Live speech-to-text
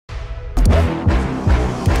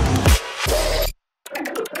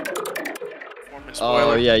carbon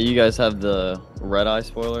spoiler. Oh yeah, you guys have the red eye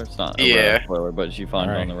spoiler. It's not a red eye spoiler, but you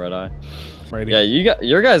find it on the red eye. Ready? Yeah,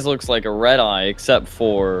 your guys looks like a red eye except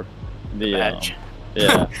for the badge.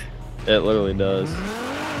 yeah, it literally does.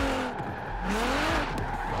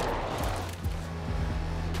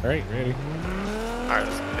 All right, ready? All right,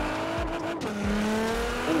 let's get it.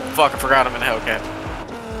 Ooh, fuck! I forgot I'm in Hellcat.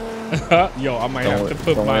 Yo, I might have to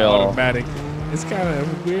put my automatic. It's kind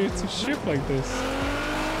of weird to ship like this.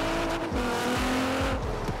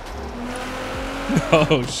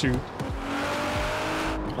 Oh shoot!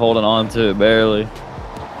 Holding on to it barely.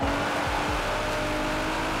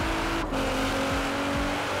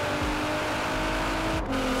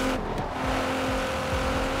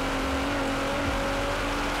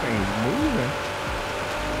 Thing's moving.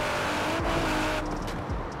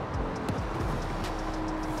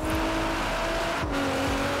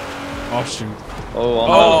 Oh shoot! Oh,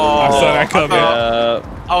 I saw that coming.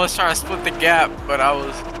 I was trying to split the gap, but I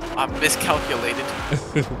miscalculated.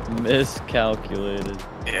 Miscalculated.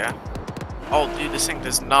 Yeah. Oh, dude, this thing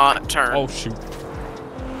does not turn. Oh shoot!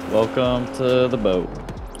 Welcome to the boat.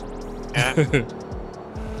 Yeah.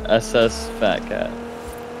 SS Fat Cat.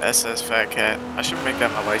 SS Fat Cat. I should make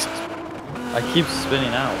that my license. I keep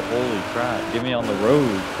spinning out. Holy crap! Get me on the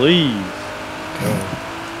road, please.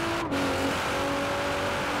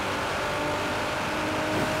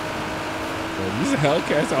 These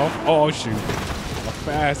Hellcats off. Oh shoot!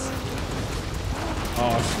 Fast.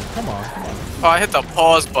 Oh shoot! Come on, come on. Oh, I hit the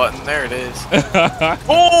pause button. There it is.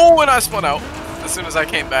 Oh, and I spun out as soon as I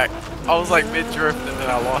came back. I was like mid drift, and then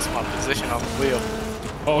I lost my position on the wheel.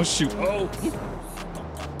 Oh shoot! Oh.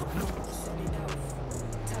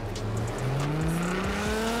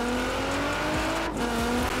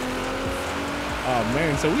 Oh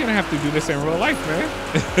man, so we're gonna have to do this in real life, man.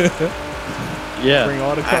 Yeah. Bring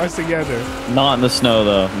all the cars together. Not in the snow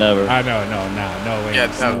though, never. I know, no way. Yeah,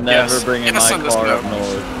 no, Never bringing my car up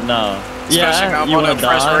north. No. Especially now I'm on the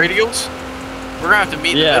fresh radials. We're gonna have to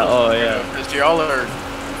meet in the middle. Oh yeah. Because y'all are.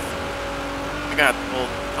 I got. Well,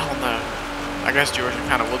 oh no. I guess Georgia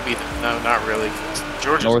kind of would be. No, not really.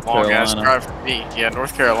 Georgia's a long ass drive for me. Yeah,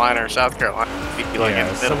 North Carolina or South Carolina would be like in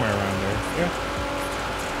the middle. Somewhere around there. Yeah.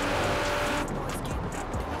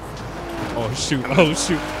 Oh shoot! Oh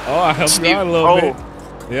shoot! Oh, I helped you out a little bit.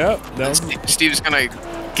 Yep. Steve's gonna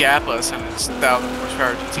gap us in his 1,000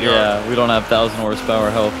 horsepower GTR. Yeah, we don't have 1,000 horsepower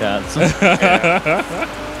Hellcats.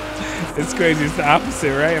 It's crazy. It's the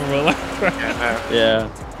opposite, right? In real life. Yeah.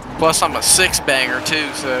 Plus, I'm a 6-banger too,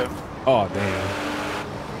 so. Oh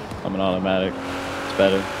damn. I'm an automatic. It's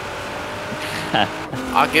better.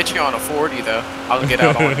 I'll get you on a 40 though. I'll get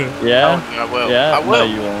out on you. Yeah. I will. Yeah. I will.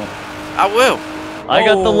 No, you won't. I will. I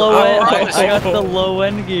got the low end. Right. I got the low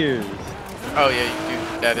end gears. Oh yeah, you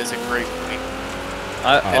do. That is a great point.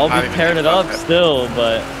 I'll be tearing it up still,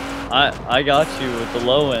 but I got you with the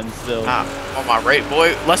low end still. On my rate,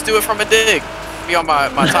 boy. Let's do it from a dig. Be on my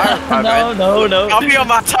tires, by man. No. I'll be on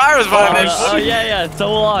my tires, by man. Oh yeah. So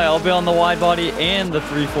will I. I'll be on the wide body and the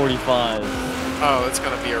 345. Oh, it's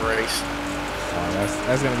gonna be a race. Oh,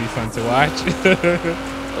 that's gonna be fun to watch.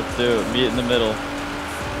 Let's do it. Meet in the middle.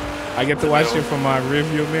 I get to watch it from my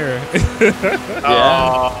rearview mirror.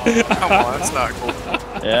 Oh, come on, that's not cool.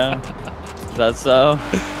 Yeah, that's so. All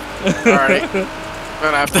right, I'm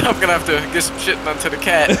gonna have to get some shit done to the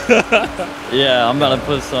cat. Yeah, I'm gonna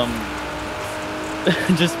put some.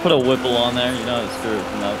 Just put a Whipple on there, you know, to screw it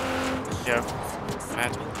from up. Yeah,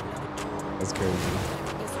 imagine. That's crazy.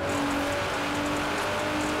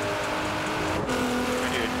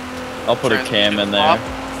 I'll put a cam in there.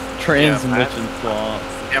 Transmission swap.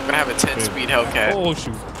 Yeah, I'm gonna have a 10-speed Hellcat. Oh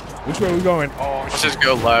shoot! Which way are we going? Oh, let's just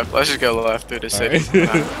go left. Let's just go left through the city.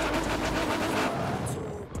 Right.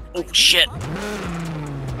 Oh shit!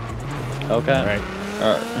 Okay. All right.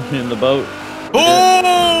 All right. In the boat.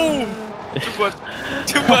 Boom!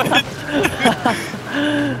 Too much.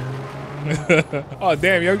 Oh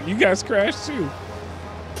damn! You guys crashed too.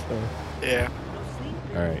 Yeah.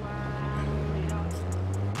 All right.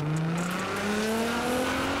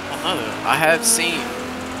 I have seen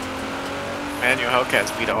manual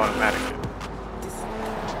Hellcats beat automatic.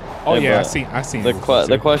 Oh yeah, I seen. The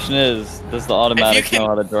question is, does the automatic know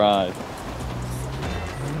how to drive?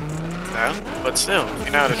 No, but still,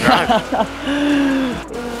 you know how to drive.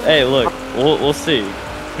 Hey, look, we'll see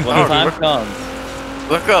when the time comes.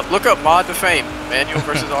 Look up Mod to Fame, manual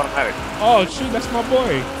versus automatic. Oh shoot, that's my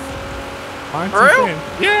boy. For real?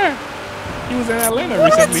 Yeah, he was in Atlanta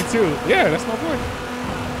recently too. Yeah, that's my boy.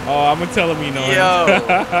 Oh, I'm gonna tell him you know him. Yo,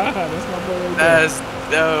 that's my boy right there. That's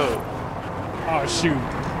dope. Oh shoot,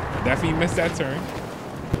 definitely missed that turn.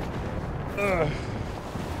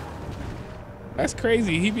 That's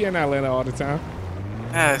crazy. He be in Atlanta all the time.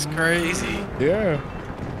 That's crazy. Yeah.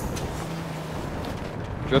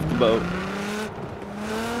 Drift the boat.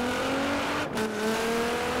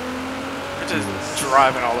 We're just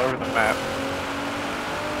driving all over the map.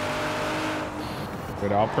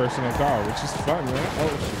 With our personal car, which is fun, man. Oh,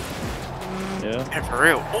 shit. Yeah. Yeah, for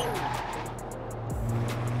real. Oh.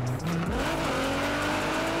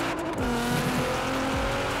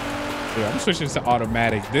 Yeah, I'm switching to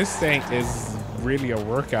automatic. This thing is really a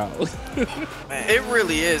workout. Man, it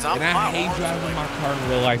really is. And I hate driving my car in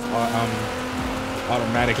real life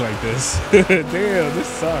automatic like this. Damn, this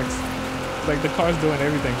sucks. It's like the car's doing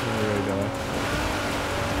everything for me right now.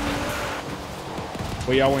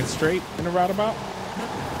 Well, y'all went straight in the roundabout?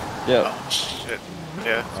 Yeah. Oh, shit.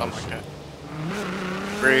 Yeah, something like that.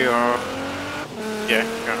 We are... Yeah,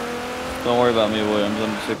 Don't worry about me, Williams.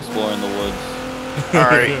 I'm just exploring the woods.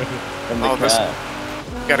 Alright. And the cat.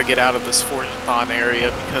 Gotta get out of this Forza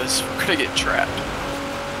area because we're gonna get trapped.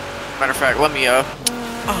 Matter of fact, let me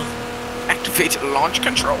activate launch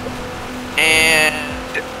control. And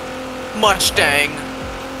Mustang. You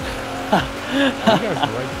guys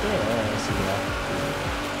are right there. Oh, I see that.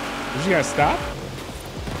 Did you guys stop?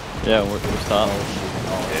 Yeah, we're stopped.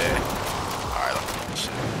 Yeah.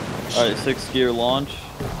 Alright, 6th gear launch.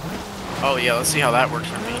 Oh yeah, let's see how that works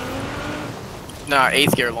for me. Nah,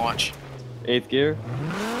 8th gear launch. 8th gear.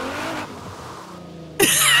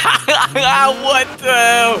 What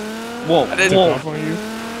the? Whoa, I didn't whoa. Off on you?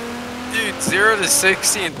 Dude, 0 to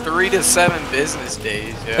 60 in 3 to 7 business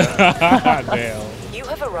days, yeah. Damn. You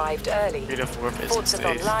have arrived early. 3 to 4 business Forza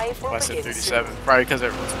days. Live will Well, I said begin 3 to soon. 7. Probably because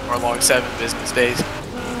it was more along 7 business days.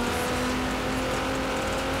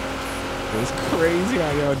 It's crazy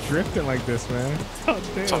how y'all drifting like this, man. Oh,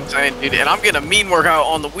 damn. That's what I'm saying, dude. And I'm getting a mean workout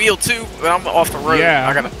on the wheel, too. But I'm off the road. Yeah.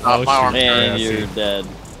 I gotta stop Oh, my shoot. arm. And Yeah, you're dead.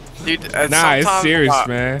 Dude, Nah, it's serious,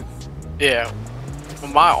 man. Yeah.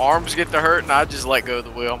 When my arms get to hurt and I just let go of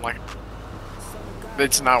the wheel, I'm like,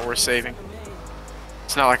 it's not worth saving.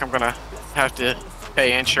 It's not like I'm gonna have to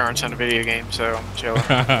pay insurance on a video game, so I'm chilling.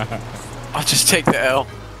 I'll just take the L.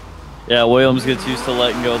 Yeah, Williams gets used to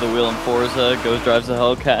letting go of the wheel in Forza, goes drives a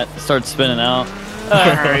Hellcat, starts spinning out.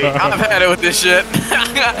 Alright, I've had it with this shit.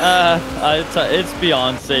 It's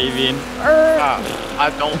beyond saving. I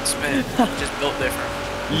don't spin. Just built different.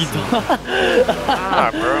 You don't.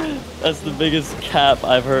 Bro. That's the biggest cap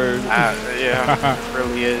I've heard. Yeah, it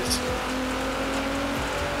really is.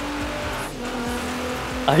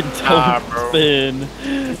 I don't spin.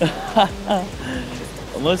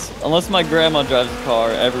 unless my grandma drives a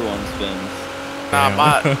car, everyone spins.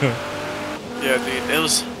 Nah, yeah, dude, it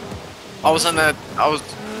was. I was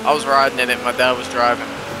riding in it. My dad was driving,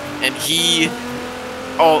 and he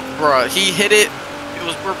hit it.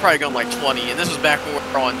 We're probably going like 20, and this was back when we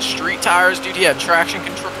were on street tires, dude. He had traction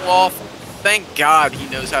control off. Thank God he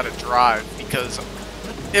knows how to drive, because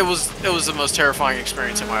it was the most terrifying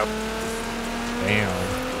experience in my life.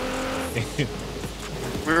 Damn.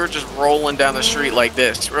 We were just rolling down the street like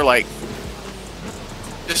this. We're like,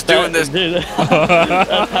 just doing this. Dude,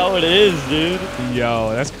 that's how it is, dude.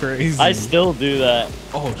 Yo, that's crazy. I still do that.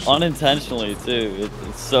 Oh, shit. Unintentionally, too.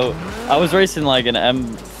 It's so... I was racing like an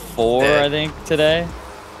M4, I think, today.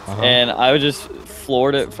 And I would just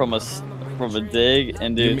floored it from a dig,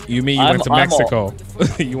 and dude... You mean you went to Mexico?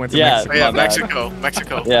 You went to Mexico. Yeah,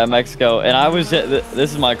 Mexico. Yeah, Mexico. And I was...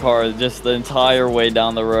 This is my car, just the entire way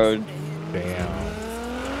down the road. Damn.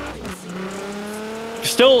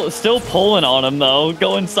 Still pulling on him, though.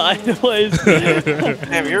 Going sideways.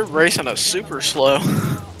 Damn, you're racing us super slow.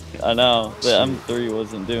 I know. The M3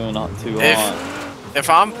 wasn't doing too hot. If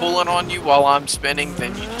I'm pulling on you while I'm spinning,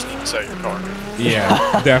 then you just need to sell your car.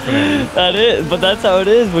 Yeah, definitely. But that's how it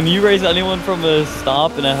is. When you race anyone from a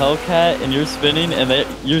stop in a Hellcat and you're spinning and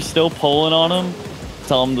you're still pulling on them,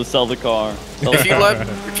 tell them to sell the car. If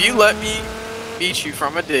you let me beat you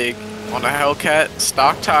from a dig on a Hellcat,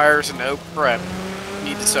 stock tires, and no prep, you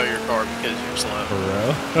need to sell your car because you're slow. For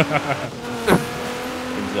real?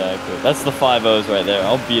 Exactly. That's the 5-0s right there.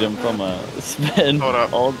 I'll beat him from a spin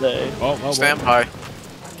all day. Stand by.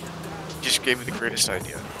 Just gave me the greatest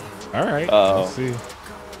idea. All right. Oh. Let's see.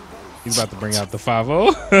 He's about to bring out the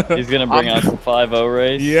 5-0. He's gonna bring out the 5-0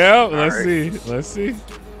 race. Yeah. Let's see. Let's see.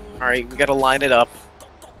 All right, we gotta line it up.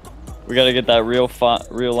 We gotta get that real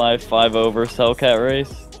life 5-0 versus Hellcat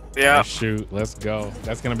race. Yeah. Oh, shoot. Let's go.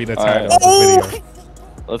 That's gonna be the All title right. of the video.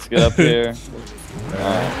 Let's get up here.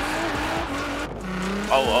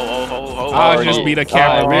 I'll just be the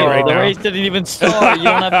cameraman right the now. The race didn't even start. You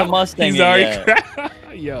don't have the Mustang He's already yet.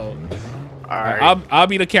 Yo. All right. I'll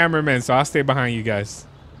be the cameraman, so I'll stay behind you guys.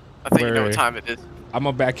 I think you know what time it is. I'm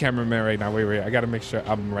a back cameraman right now. Wait. I gotta make sure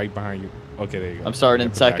I'm right behind you. Okay, there you go. I'm starting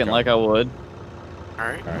in second like I would. All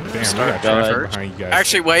right. Damn, we got traffic behind you guys.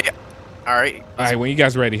 Actually, wait. All right. All right, when you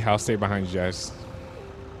guys ready, I'll stay behind you guys.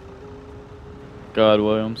 Go ahead,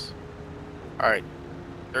 Williams. All right.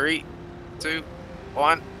 3, 2,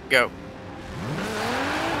 1, go.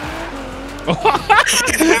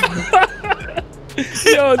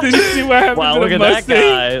 Yo, did you see what happened wow, to look the at Mustang? that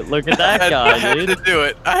guy. Look at that guy, I had dude. to do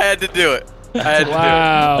it. I had to do it.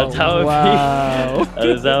 Wow. That's how it wow. That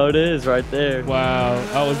is how it is right there. Wow.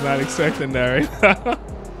 I was not expecting that right now.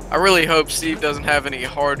 I really hope Steve doesn't have any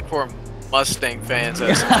hardcore Mustang fans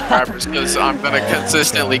as subscribers because I'm going to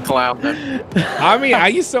consistently clown them. I mean, I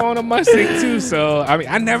used to own a Mustang too, so I mean,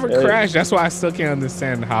 I never crashed. That's why I still can't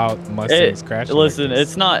understand how Mustangs crash. Listen,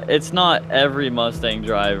 it's not every Mustang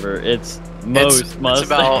driver. It's most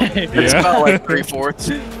Mustangs. It's about like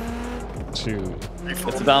 3/4. True.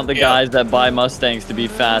 It's about the guys that buy Mustangs to be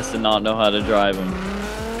fast and not know how to drive them.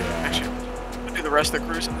 Yeah. Actually, I'll do the rest of the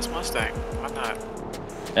cruise in this Mustang. Why not?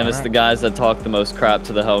 And it's the guys that talk the most crap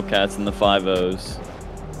to the Hellcats and the 5.0s.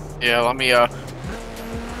 Yeah, let me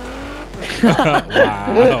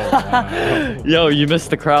wow. Yo, you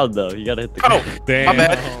missed the crowd though. You gotta hit the crowd. Oh, damn. my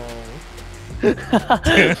bad.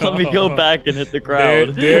 Let me go back and hit the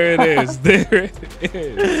crowd. There it is. There it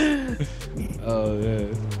is. Oh yeah.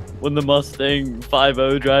 When the Mustang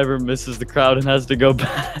 5.0 driver misses the crowd and has to go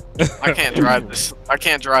back. I can't drive this. I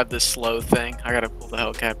can't drive this slow thing. I gotta pull the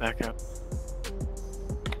Hellcat back up.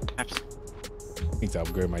 I need to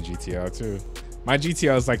upgrade my GTR too. My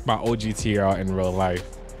GTR is like my old GTR in real life.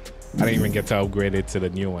 I didn't even get to upgrade it to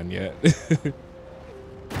the new one yet.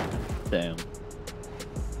 Damn.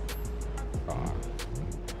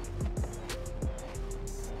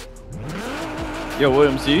 Yo,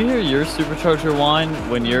 Williams, do you hear your supercharger whine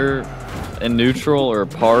when you're in neutral or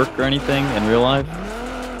park or anything in real life?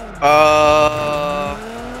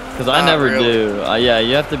 Because I never do. Yeah,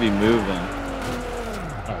 you have to be moving.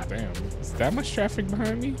 Oh, damn. Is that much traffic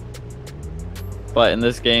behind me? But in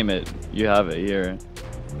this game, you have it here.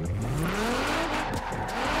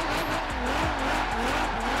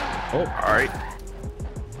 Oh, all right.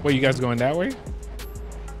 Wait, you guys going that way?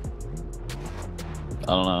 I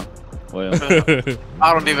don't know. Williams.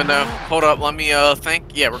 I don't even know. Hold up, let me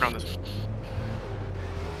think. Yeah, we're going this way.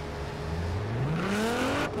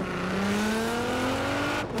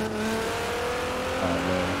 Oh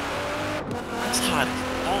man. It's hot.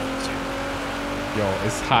 Yo,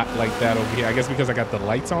 it's hot like that over here. I guess because I got the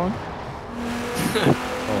lights on.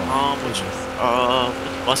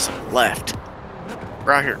 What's left?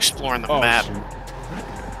 We're out here exploring the map. Shoot.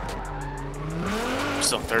 I'm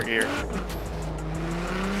still in third gear.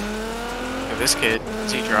 Look at this kid,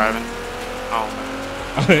 is he driving? Oh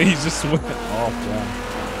no. He just went off.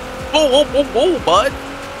 Wow. Whoa, bud.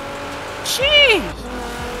 Jeez.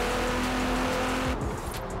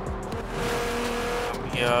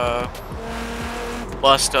 Let me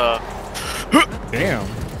bust Damn.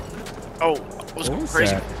 Oh, I was What was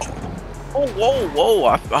crazy. that? Oh, whoa!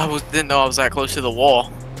 I didn't know I was that close to the wall.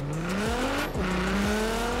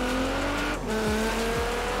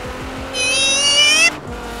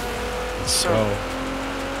 So,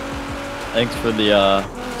 Thanks for the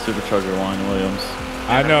supercharger whine, Williams.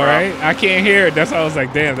 I know, right? I can't hear it. That's why I was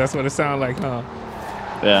like, damn, that's what it sounded like, huh?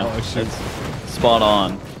 Yeah, oh, shit. it's spot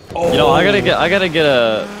on. Oh. You know, I gotta get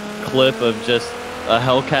a clip of just a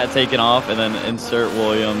Hellcat taking off and then insert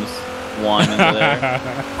Williams whine into there.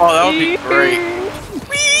 Oh, that would be great.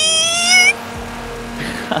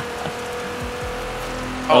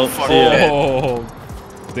 Oh, fuck it. Oh,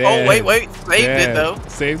 oh, wait. Saved it, though.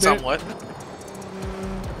 Saved somewhat.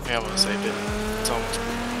 Yeah, I'm gonna saved it. It's almost.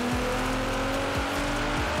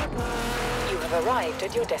 You have arrived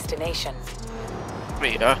at your destination.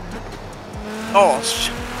 Wait, oh,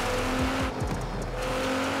 shit.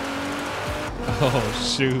 Oh,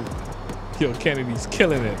 shoot. Yo, Kennedy's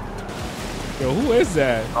killing it. Yo, who is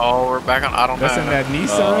that? Oh, we're back on. I don't know. That's in that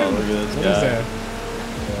Nissan? Oh, look at this What guy. is that?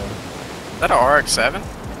 Is that an RX-7?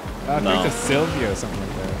 I think a Sylvia or something like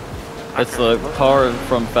that. It's the car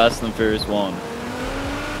from Fast and Furious 1.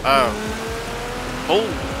 Oh. Oh.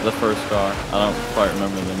 The first car. I don't quite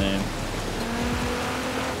remember the name.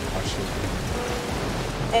 Oh, shit.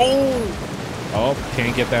 Oh. Oh,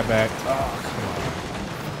 can't get that back. Oh,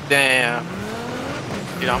 Damn.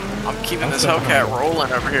 Dude, I'm keeping That's this Hellcat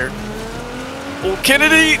rolling over here. Oh,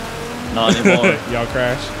 Kennedy! Not anymore. Y'all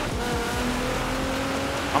crash?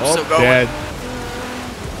 I'm still going. Dead.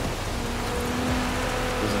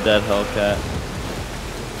 There's a dead Hellcat.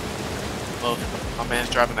 Oh, my man's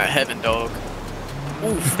driving that heaven dog.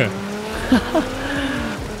 Oof.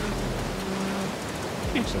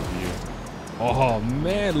 Oh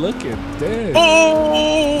man, look at this.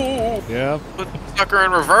 Oh! Yep. Put the sucker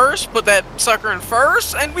in reverse, put that sucker in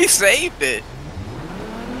first, and we saved it.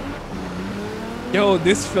 Yo,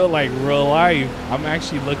 this feel like real life. I'm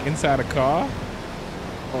actually looking inside a car.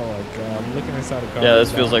 Oh my god, I'm looking inside a car. Yeah,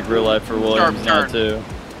 this feels like real life for Williams now too.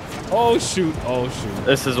 Oh shoot, oh shoot.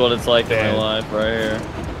 This is what it's like in real life right here.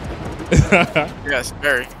 Yes,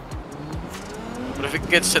 very. But if it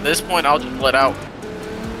gets to this point, I'll just let out.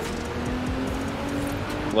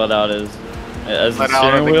 Let out is as the Let out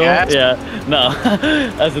steering of the wheel. gas? Yeah, no,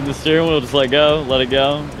 as in the steering wheel, just let go, let it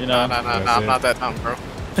go. You know. No, I'm not that dumb, bro.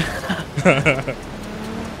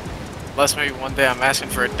 Unless maybe one day I'm asking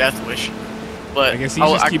for a death wish. But I guess he's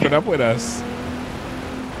just keeping up with us.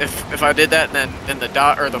 If I did that, then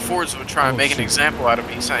the Forza would try and make an example out of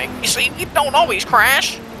me, saying, "You see, you don't always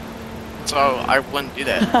crash." So I wouldn't do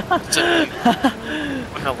that. Simply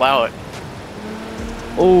wouldn't allow it.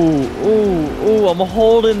 Oh, I'm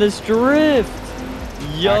holding this drift.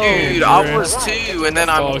 Yo, dude, I was too, and then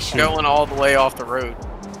I'm going all the way off the road.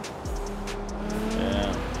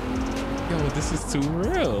 Yeah. Yo, this is too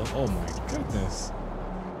real. Oh my goodness.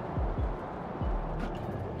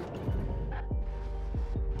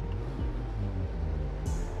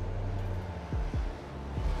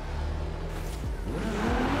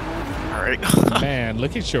 All right. Man,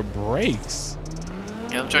 look at your brakes.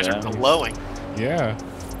 Yeah, them trucks are glowing. Yeah.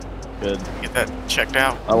 Good. Get that checked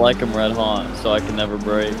out. I like them red hot, so I can never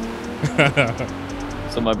brake.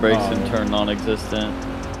 So my brakes can turn non-existent.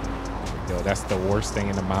 Yo, that's the worst thing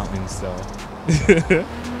in the mountains, though.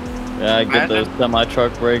 Yeah, I get those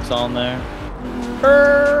semi-truck brakes on there.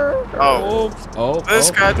 Oh, this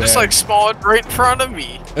guy just like spawned right in front of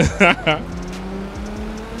me.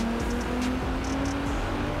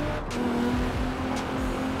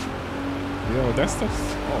 Yo, that's the.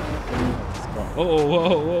 Oh,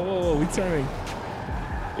 whoa, we turning.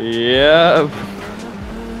 Yeah.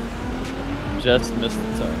 Just missed the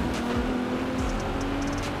turn.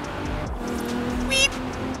 Weep.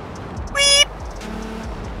 Weep.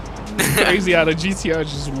 Crazy how the GTR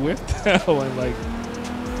just whipped that one like.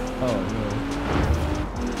 Oh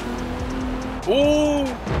no. Ooh.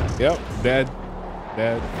 Yep, dead.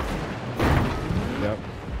 Yep.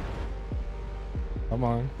 Come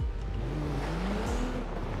on.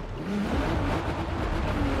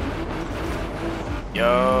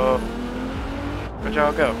 Yo. Where'd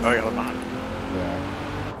y'all go? Oh, you're behind.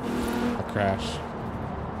 Yeah. I crashed.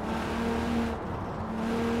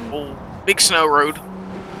 Oh, big snow road.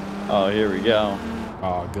 Oh, here we go.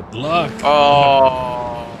 Oh, good luck.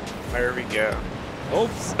 Oh, there we go.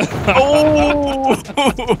 Oops. Oh!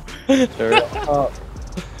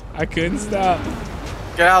 I couldn't stop.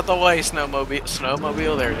 Get out the way, snowmobile.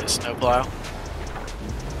 Snowmobile, there it is. Snowplow.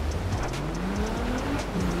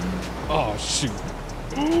 Oh, shoot.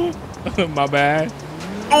 My bad.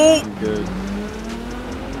 Oh! Good.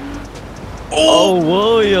 Oh,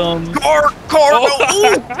 William. Car!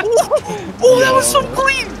 Oh, that was so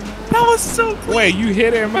clean! That was so clean! Wait, you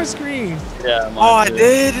hit it in my screen. Yeah, oh, I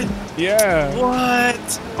did? Yeah.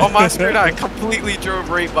 What? On my screen, I completely drove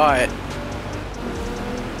right by it.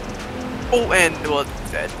 Oh, and, well,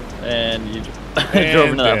 it's dead. And you drove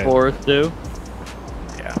into that forest, too?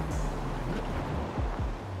 Yeah.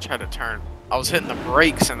 Tried to turn. I was hitting the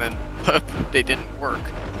brakes, and then they didn't work.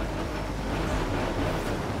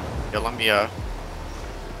 Yeah, let me,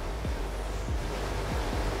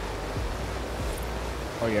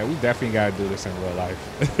 Oh yeah, we definitely gotta do this in real life.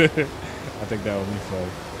 I think that would be fun.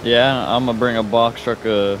 Yeah, I'm gonna bring a box truck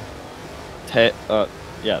of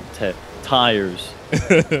tires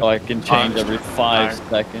so I can change every 5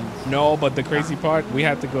 seconds. No, but the crazy part, we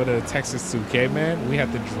had to go to Texas 2K, man. We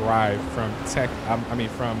had to drive from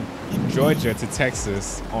from Georgia to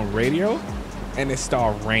Texas on radio, and it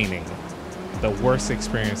started raining. The worst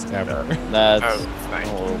experience ever. That's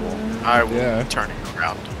horrible. I will be turning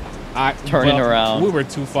around. Around. We were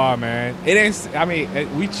too far, man. It is. I mean,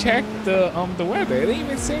 we checked the weather. It didn't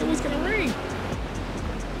even say it was gonna rain.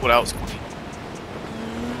 What else?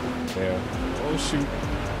 Yeah. Oh shoot.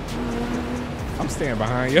 I'm staying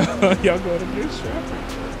behind y'all. Y'all go to this traffic.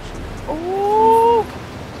 Oh.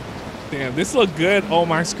 Damn, this look good on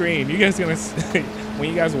my screen. You guys gonna see, when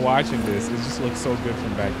you guys are watching this, it just looks so good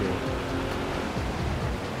from back here.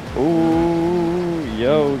 Ooh,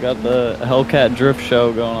 yo, got the Hellcat drift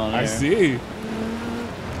show going on here. I see.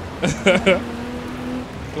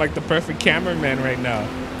 Like the perfect cameraman right now.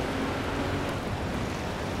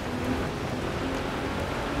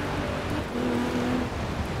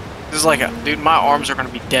 This is like dude, my arms are gonna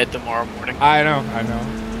be dead tomorrow morning. I know.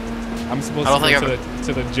 I'm supposed to go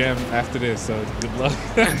to the gym after this, so good luck.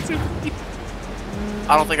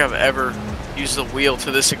 I don't think I've ever used the wheel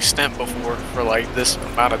to this extent before for like this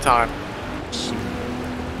amount of time.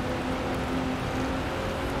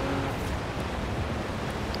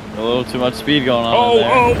 A little too much speed going on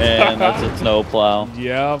in there, and that's a snow plow.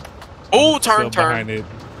 Yep. Oh, turn. It.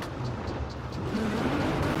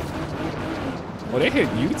 Oh, they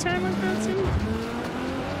hit U-turn like that too?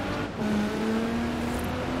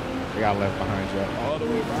 They got left behind you. All the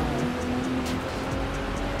way behind.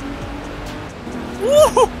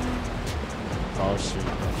 Woo! Oh, shoot.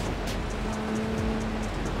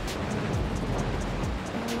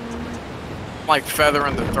 Like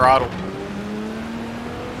feathering the throttle.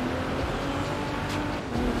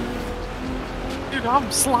 Dude,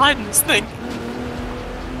 I'm sliding this thing.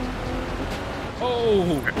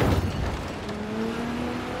 Oh.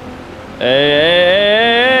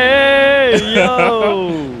 Hey,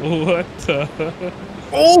 yo! What the?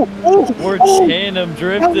 Oh! We're tandem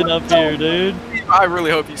drifting up here, dude. I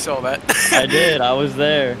really hope you saw that. I did. I was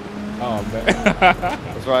there. Oh, man.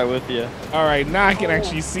 I was right with you. All right, now I can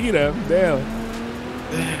actually see them. Damn.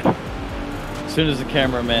 As soon as the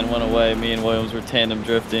cameraman went away, me and Williams were tandem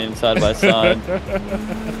drifting side by side.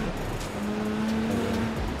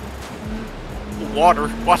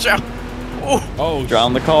 Water. Watch out. Oh,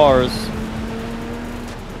 Drown the cars.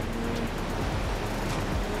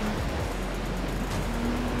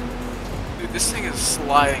 Dude, this thing is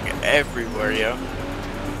sliding everywhere, yo.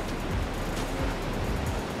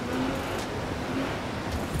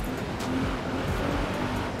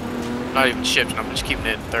 I'm not even shifting, I'm just keeping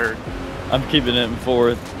it in third. I'm keeping it in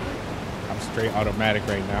fourth. I'm straight automatic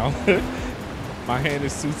right now. My hand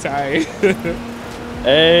is too tight.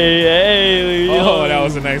 Hey, yo. Oh, that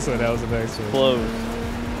was a nice one. That was a nice one. Close.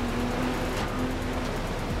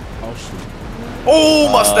 Oh, shoot. Oh,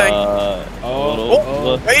 Mustang!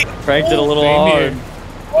 Wait. Cranked it a little hard.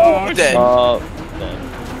 Oh, dead.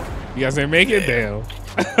 You guys didn't make it? Damn.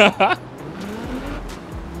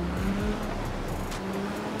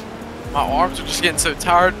 My arms are just getting so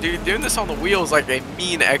tired, dude. Doing this on the wheel is like a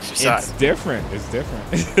mean exercise. It's different. It's different.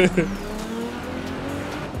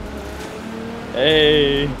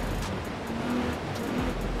 Hey.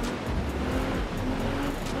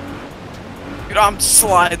 Dude, I'm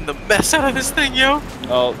sliding the mess out of this thing, yo.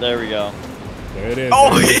 Oh, there we go. There it is.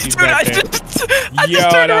 Oh, dude, dude, I just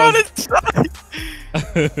turned around and slide.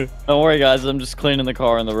 Don't worry, guys. I'm just cleaning the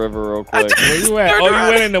car in the river real quick. Where you at? Oh, you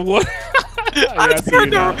went in the water.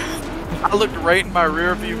 I looked right in my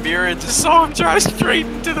rear view mirror and just saw him drive straight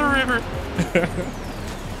into the river.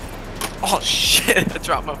 Oh, shit. I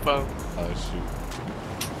dropped my phone. Oh, shoot.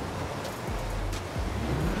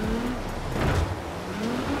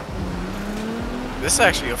 This is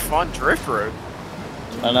actually a fun drift road.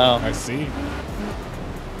 I know. I see.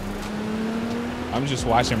 I'm just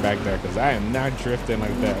watching back there because I am not drifting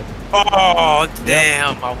like that. Oh,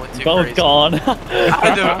 damn. I went too Both crazy. gone.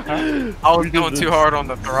 I was going too hard on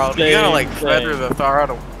the throttle. You gotta, like, feather the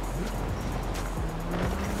throttle.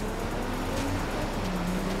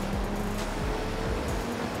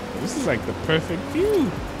 This is like the perfect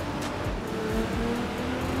view.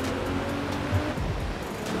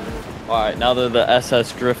 Alright, now they're the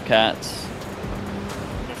SS Drift Cats.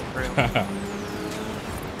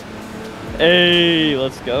 Hey,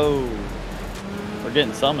 let's go. We're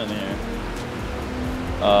getting some in here.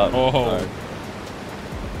 Sorry.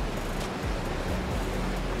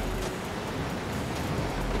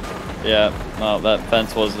 Yeah, no, that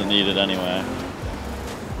fence wasn't needed anyway.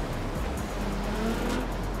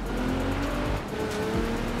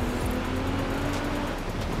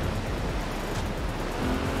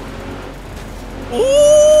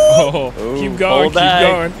 Oh, keep going, keep back.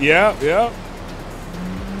 going. Yep, yep.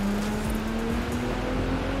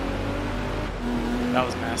 That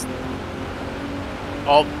was nasty.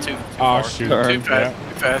 Oh, too far. Shoot. Too fast. Yeah.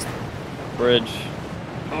 Too fast. Bridge.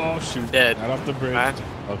 Oh, shoot. Dead. Not off the bridge. Imagine.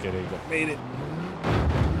 Okay, there you go. Made it.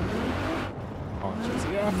 Oh,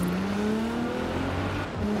 GTR.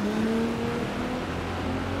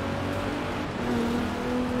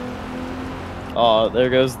 Oh, there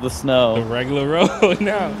goes the snow. The regular road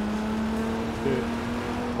now.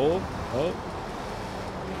 Oh, oh.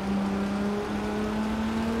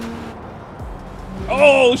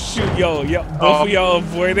 Oh, shoot, yo. Both of y'all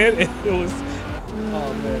avoided. It was.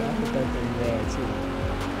 Oh, man. I hit that thing bad, too.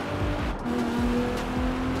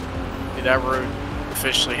 Dude, that road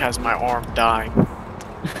officially has my arm dying.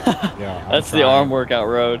 Yeah, That's the arm workout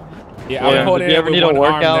road. Yeah, I'm holding if you ever it need with a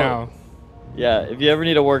one workout, arm now. yeah, if you ever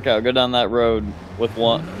need a workout, go down that road with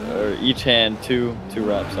one or each hand, two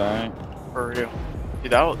reps. All right. For real.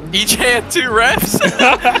 Dude, each hand 2 reps.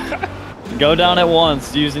 Go down at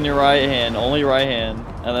once using your right hand, only right hand,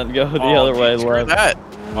 and then go the other way left. That.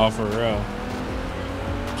 Oh, for real.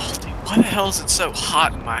 Oh, dude, why the hell is it so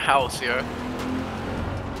hot in my house, yo?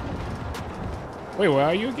 Wait, where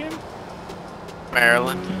are you again?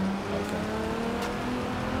 Maryland. Okay.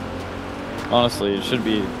 Honestly, it should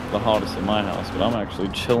be the hottest in my house, but I'm actually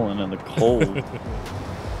chilling in the cold.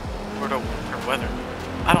 What the winter weather?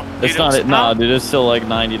 I don't. It's not it. Nah, dude, it's still like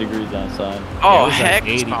 90 degrees outside. Oh, yeah, heck,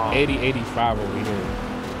 like 80, 85 over here.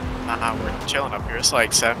 Nah, we're chilling up here. It's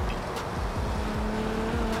like 70.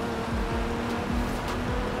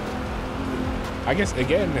 I guess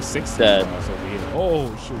again the 60s Dead. over here.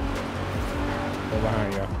 Oh shoot! Go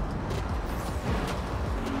behind you.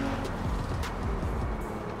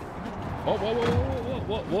 Oh,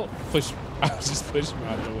 whoa! Push! I was just pushing him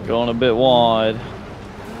out the way. Going a bit wide.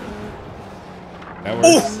 That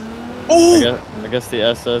works. Oh! I guess the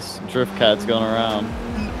SS Drift Cat's going around.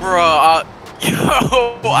 Bruh,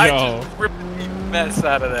 I just ripped the mess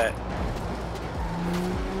out of that.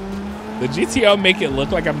 The GTR make it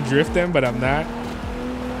look like I'm drifting, but I'm not.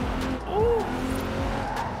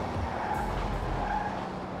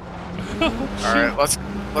 All right,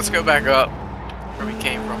 let's go back up where we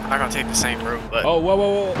came from. We're not gonna take the same route, but Oh,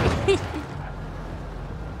 whoa!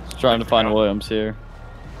 Just trying to find Williams here.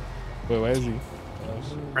 Wait, where is he?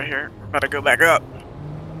 right here. We're about to go back up.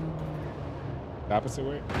 The opposite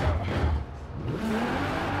way?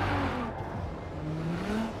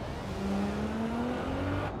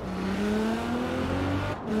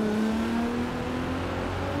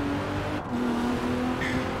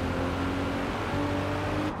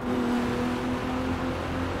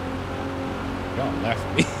 Y'all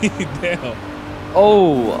left me. Damn.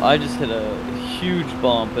 Oh, I just hit a huge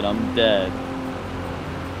bump and I'm dead.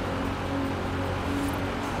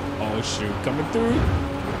 Oh shoot, coming through.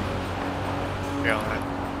 Yeah.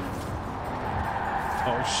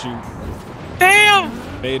 Oh shoot. Damn!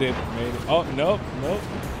 Made it. Oh, nope.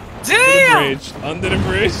 Damn! Under the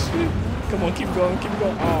bridge. Come on, keep going.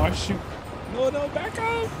 Oh shoot. No, back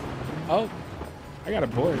up. Oh, I got a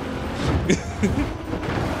board.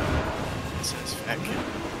 Says fat kid.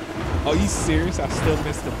 Oh, you serious? I still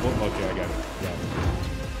missed the board. Okay, I got it.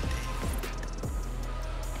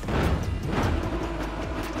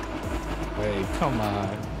 Hey, come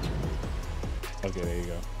on. Okay, there you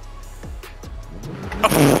go.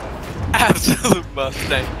 Absolute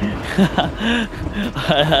Mustang.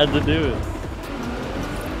 I had to do it.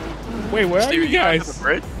 Wait, where are you guys? The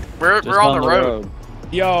bridge? We're on the road.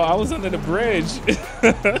 Yo, I was under the bridge.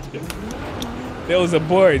 There was a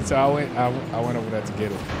board, so I went over there to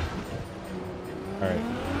get it. All right.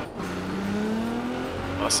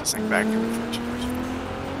 Bust this thing back in the first person.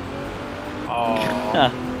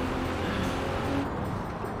 Oh.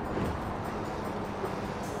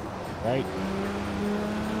 Right.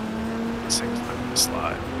 This thing's not gonna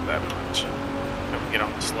slide that much. Don't get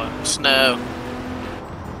on the snow.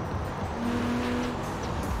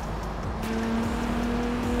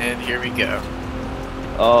 And here we go.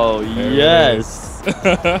 Oh, There yes.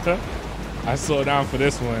 I slowed down for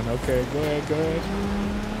this one. Okay, go ahead.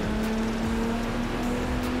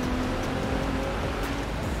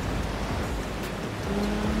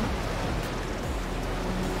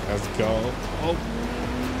 Let's go. Oh.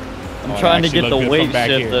 I'm trying to get the weight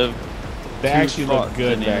shift of. They actually look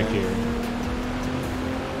good back here.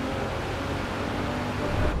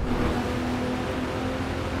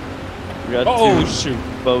 We got two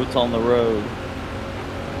boats on the road.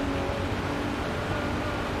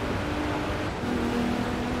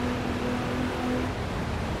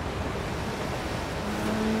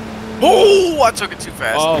 Oh, I took it too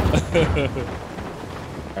fast. Oh.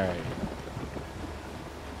 All right.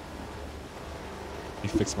 You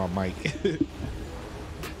fixed my mic.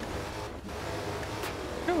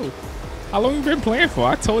 Yo, how long you been playing for?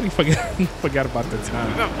 I totally forgot about the time.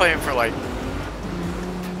 We've been playing for like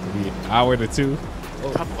maybe an hour to two.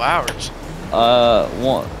 A couple hours.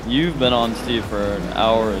 You've been on, Steve, for an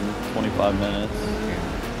hour and 25 minutes.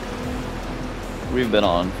 We've been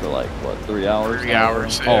on for like, what, 3 hours? 3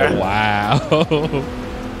 hours. Yeah. Oh, wow.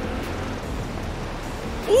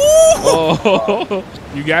 Oh,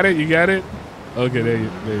 you got it? Okay, there you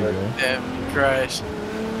go. Damn, Christ.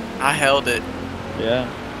 I held it. Yeah.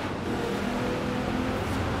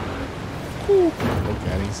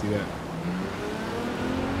 Okay, I didn't see that.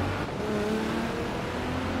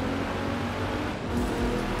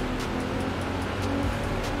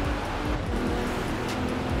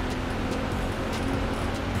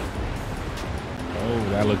 Oh,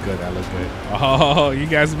 that looked good. Oh, you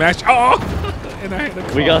guys matched. Oh, and I hit a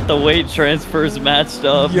car. We got the weight transfers matched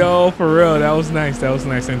up. Yo, for real, that was nice. That was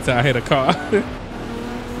nice until I hit a car.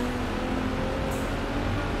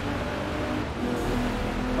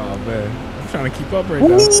 Oh man, I'm trying to keep up right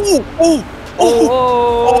now.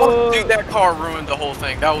 Oh, dude, that car ruined the whole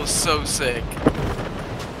thing. That was so sick.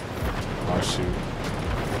 Oh shoot.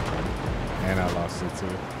 And I lost it too.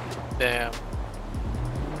 Damn.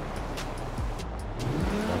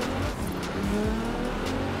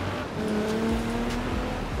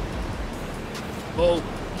 Oh.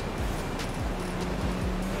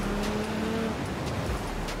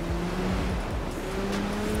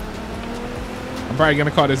 I'm probably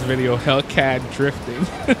gonna call this video Hellcat drifting.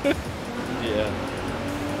 Yeah.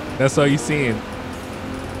 That's all you seeing.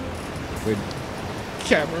 With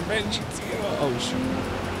cameraman GTR. Oh shoot.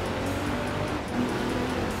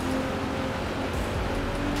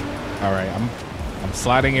 Alright, I'm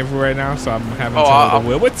sliding everywhere now, so I'm having to hold the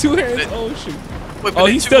wheel with two hands. Oh shoot. Oh,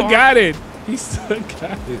 he still got it. He still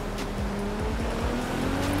got it.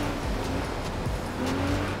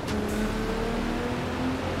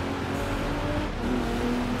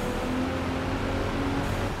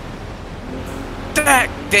 That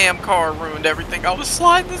damn car ruined everything. I was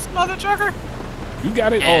sliding this mother trucker. You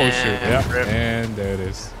got it? And oh shit. Yep. And there it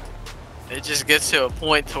is. It just gets to a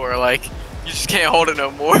point to where like you just can't hold it no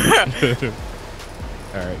more. Alright.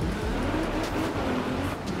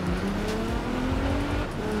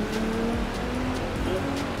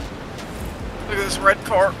 Look at this red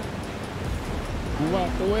car. Move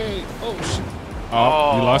out the way. Oh shit.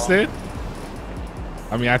 Oh, you lost it?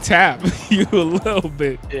 I mean, I tapped you a little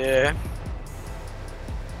bit. Yeah.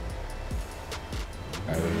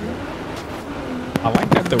 Right, there you go. I like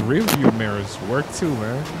that the rear view mirrors work too,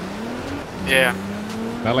 man. Yeah.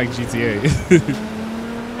 Not like GTA.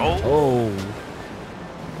 Oh.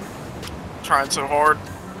 Trying so hard.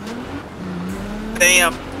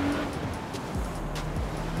 Damn.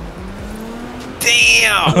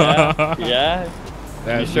 Damn. Yeah.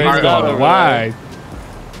 That's sure going wide.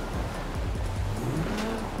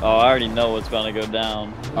 Oh, I already know what's gonna go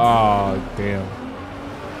down. Oh, damn.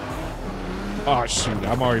 Oh, shoot.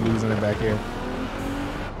 I'm already losing it back here.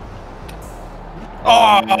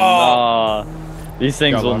 Oh, nah. These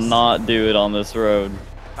things will not do it on this road.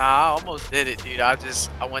 Nah, I almost did it, dude. I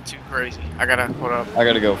went too crazy. I gotta hold up. I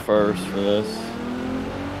gotta go first for this.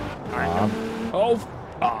 Oh,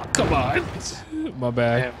 come on. My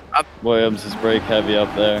bad. Damn, Williams is brake heavy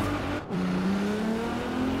up there.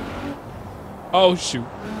 Oh, shoot.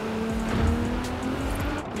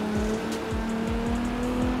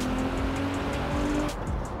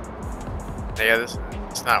 Yeah,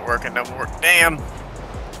 it's not working no more. Damn.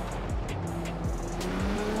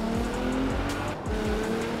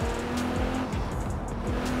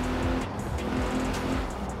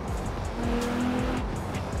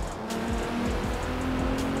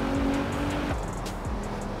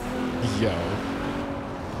 Yo.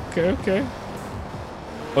 Okay.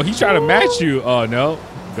 Oh, he trying to match you. Oh, no.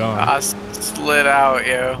 Gone. I slid out,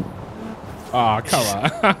 yo. Oh, come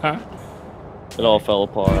on. It all fell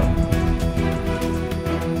apart.